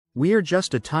We are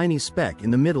just a tiny speck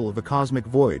in the middle of a cosmic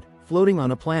void, floating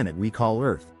on a planet we call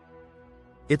Earth.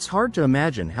 It's hard to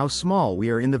imagine how small we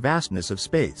are in the vastness of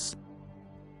space.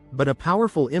 But a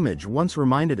powerful image once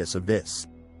reminded us of this.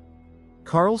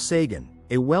 Carl Sagan,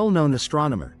 a well-known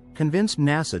astronomer, convinced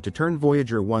NASA to turn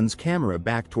Voyager 1's camera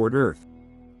back toward Earth.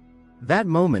 That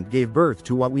moment gave birth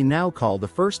to what we now call the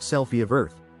first selfie of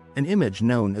Earth, an image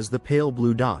known as the pale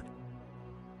blue dot.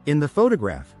 In the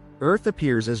photograph, Earth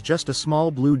appears as just a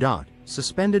small blue dot,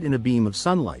 suspended in a beam of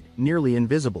sunlight, nearly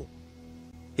invisible.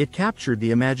 It captured the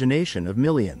imagination of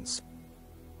millions.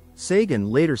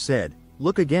 Sagan later said,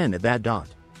 "Look again at that dot.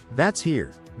 That's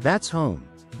here, that's home,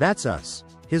 that's us."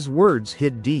 His words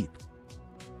hit deep.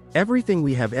 Everything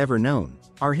we have ever known,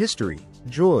 our history,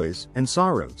 joys, and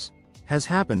sorrows, has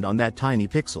happened on that tiny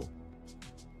pixel.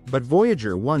 But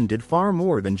Voyager 1 did far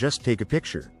more than just take a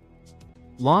picture.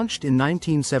 Launched in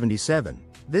 1977,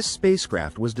 this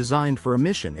spacecraft was designed for a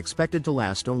mission expected to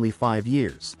last only 5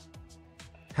 years.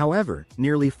 However,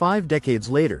 nearly 5 decades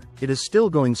later, it is still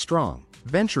going strong,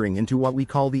 venturing into what we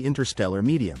call the interstellar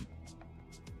medium.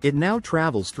 It now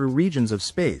travels through regions of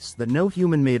space that no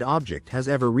human-made object has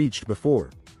ever reached before.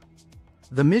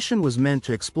 The mission was meant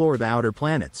to explore the outer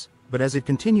planets, but as it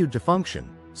continued to function,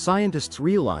 scientists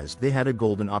realized they had a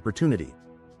golden opportunity.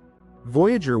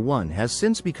 Voyager 1 has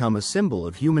since become a symbol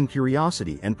of human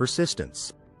curiosity and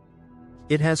persistence.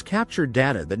 It has captured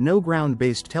data that no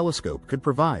ground-based telescope could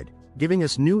provide, giving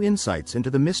us new insights into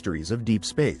the mysteries of deep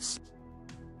space.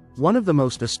 One of the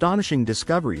most astonishing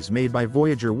discoveries made by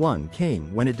Voyager 1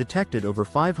 came when it detected over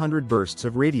 500 bursts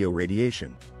of radio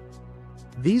radiation.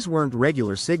 These weren't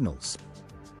regular signals.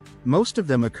 Most of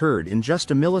them occurred in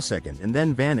just a millisecond and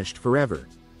then vanished forever.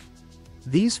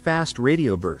 These fast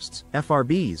radio bursts,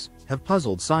 FRBs, have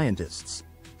puzzled scientists.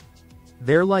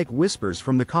 They're like whispers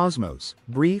from the cosmos,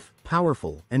 brief,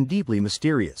 powerful, and deeply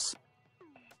mysterious.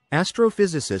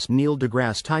 Astrophysicist Neil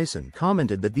deGrasse Tyson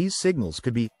commented that these signals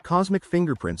could be cosmic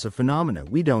fingerprints of phenomena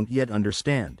we don't yet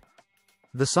understand.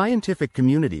 The scientific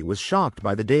community was shocked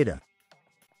by the data.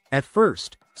 At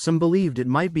first, some believed it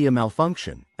might be a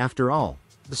malfunction. After all,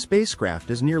 the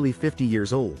spacecraft is nearly 50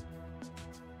 years old.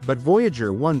 But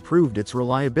Voyager 1 proved its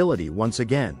reliability once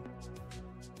again.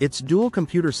 Its dual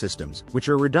computer systems, which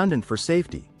are redundant for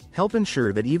safety, help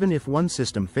ensure that even if one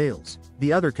system fails,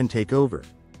 the other can take over.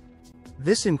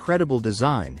 This incredible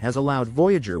design has allowed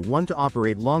Voyager 1 to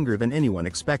operate longer than anyone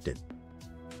expected.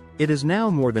 It is now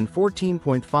more than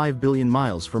 14.5 billion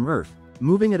miles from Earth,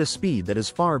 moving at a speed that is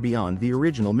far beyond the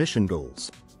original mission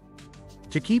goals.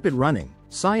 To keep it running,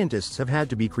 scientists have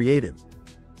had to be creative.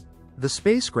 The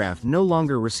spacecraft no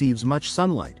longer receives much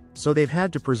sunlight, so they've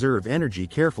had to preserve energy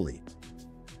carefully.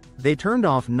 They turned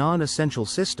off non-essential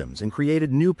systems and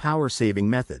created new power-saving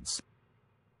methods.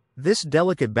 This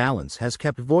delicate balance has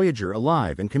kept Voyager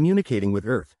alive and communicating with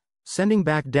Earth, sending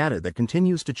back data that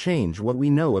continues to change what we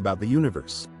know about the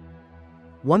universe.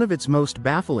 One of its most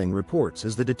baffling reports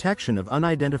is the detection of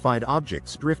unidentified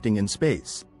objects drifting in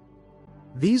space.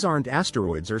 These aren't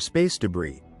asteroids or space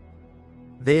debris.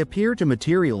 They appear to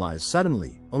materialize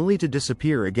suddenly, only to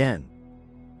disappear again.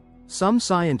 Some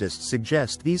scientists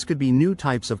suggest these could be new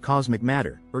types of cosmic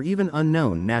matter, or even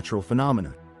unknown natural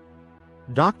phenomena.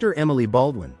 Dr. Emily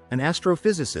Baldwin, an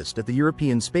astrophysicist at the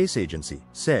European Space Agency,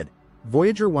 said,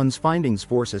 "Voyager 1's findings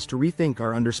force us to rethink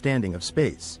our understanding of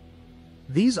space.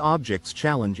 These objects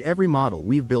challenge every model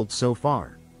we've built so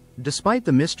far. Despite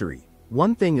the mystery,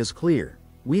 one thing is clear: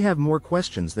 we have more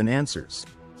questions than answers."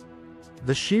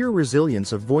 The sheer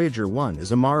resilience of Voyager 1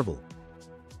 is a marvel.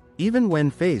 Even when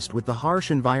faced with the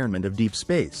harsh environment of deep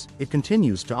space, it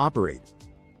continues to operate.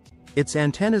 Its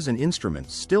antennas and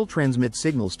instruments still transmit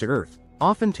signals to Earth,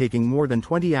 often taking more than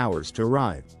 20 hours to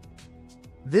arrive.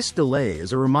 This delay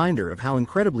is a reminder of how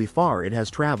incredibly far it has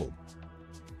traveled.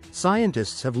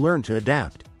 Scientists have learned to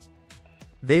adapt.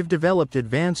 They've developed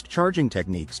advanced charging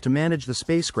techniques to manage the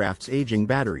spacecraft's aging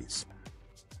batteries.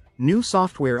 New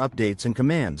software updates and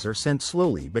commands are sent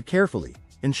slowly but carefully,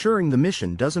 ensuring the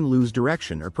mission doesn't lose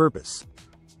direction or purpose.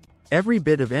 Every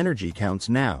bit of energy counts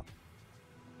now.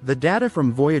 The data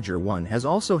from Voyager 1 has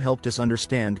also helped us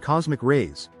understand cosmic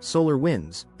rays, solar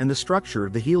winds, and the structure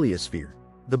of the heliosphere,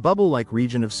 the bubble-like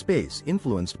region of space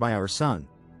influenced by our Sun.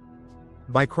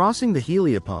 By crossing the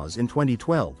heliopause in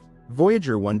 2012,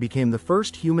 Voyager 1 became the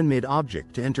first human-made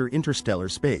object to enter interstellar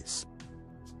space.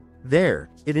 There,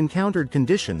 it encountered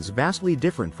conditions vastly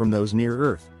different from those near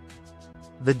Earth.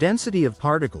 The density of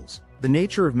particles, the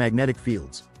nature of magnetic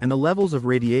fields, and the levels of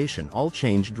radiation all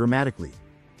changed dramatically.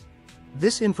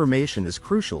 This information is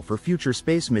crucial for future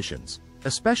space missions,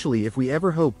 especially if we ever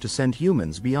hope to send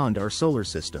humans beyond our solar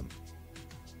system.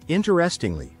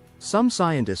 Interestingly, Some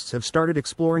scientists have started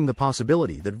exploring the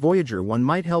possibility that Voyager 1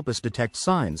 might help us detect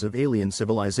signs of alien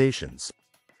civilizations.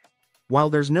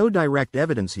 While there's no direct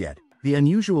evidence yet, the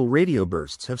unusual radio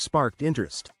bursts have sparked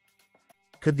interest.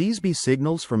 Could these be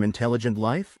signals from intelligent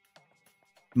life?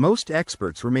 Most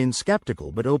experts remain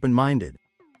skeptical but open-minded.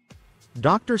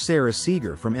 Dr. Sarah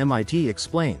Seeger from MIT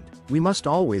explained, "We must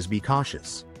always be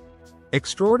cautious.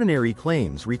 Extraordinary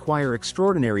claims require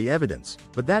extraordinary evidence,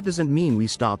 but that doesn't mean we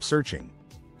stop searching.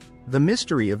 The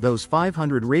mystery of those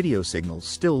 500 radio signals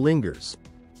still lingers.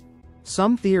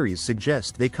 Some theories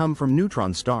suggest they come from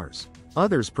neutron stars,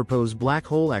 others propose black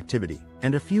hole activity,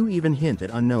 and a few even hint at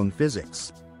unknown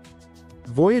physics."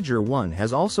 Voyager 1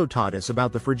 has also taught us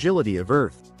about the fragility of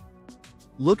Earth.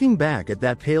 Looking back at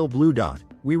that pale blue dot,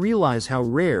 we realize how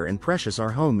rare and precious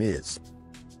our home is.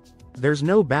 There's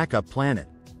no backup planet.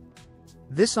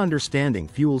 This understanding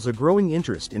fuels a growing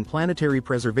interest in planetary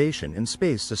preservation and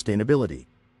space sustainability.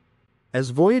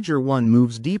 As Voyager 1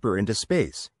 moves deeper into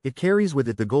space, it carries with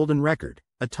it the golden record,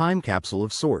 a time capsule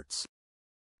of sorts.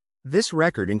 This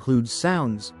record includes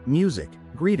sounds, music,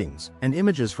 greetings, and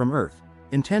images from Earth,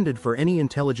 intended for any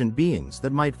intelligent beings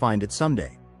that might find it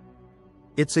someday.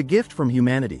 It's a gift from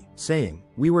humanity, saying,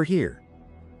 "We were here."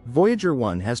 Voyager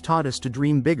 1 has taught us to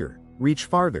dream bigger, reach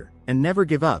farther, and never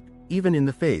give up, even in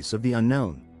the face of the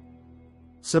unknown.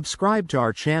 Subscribe to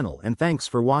our channel and thanks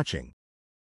for watching.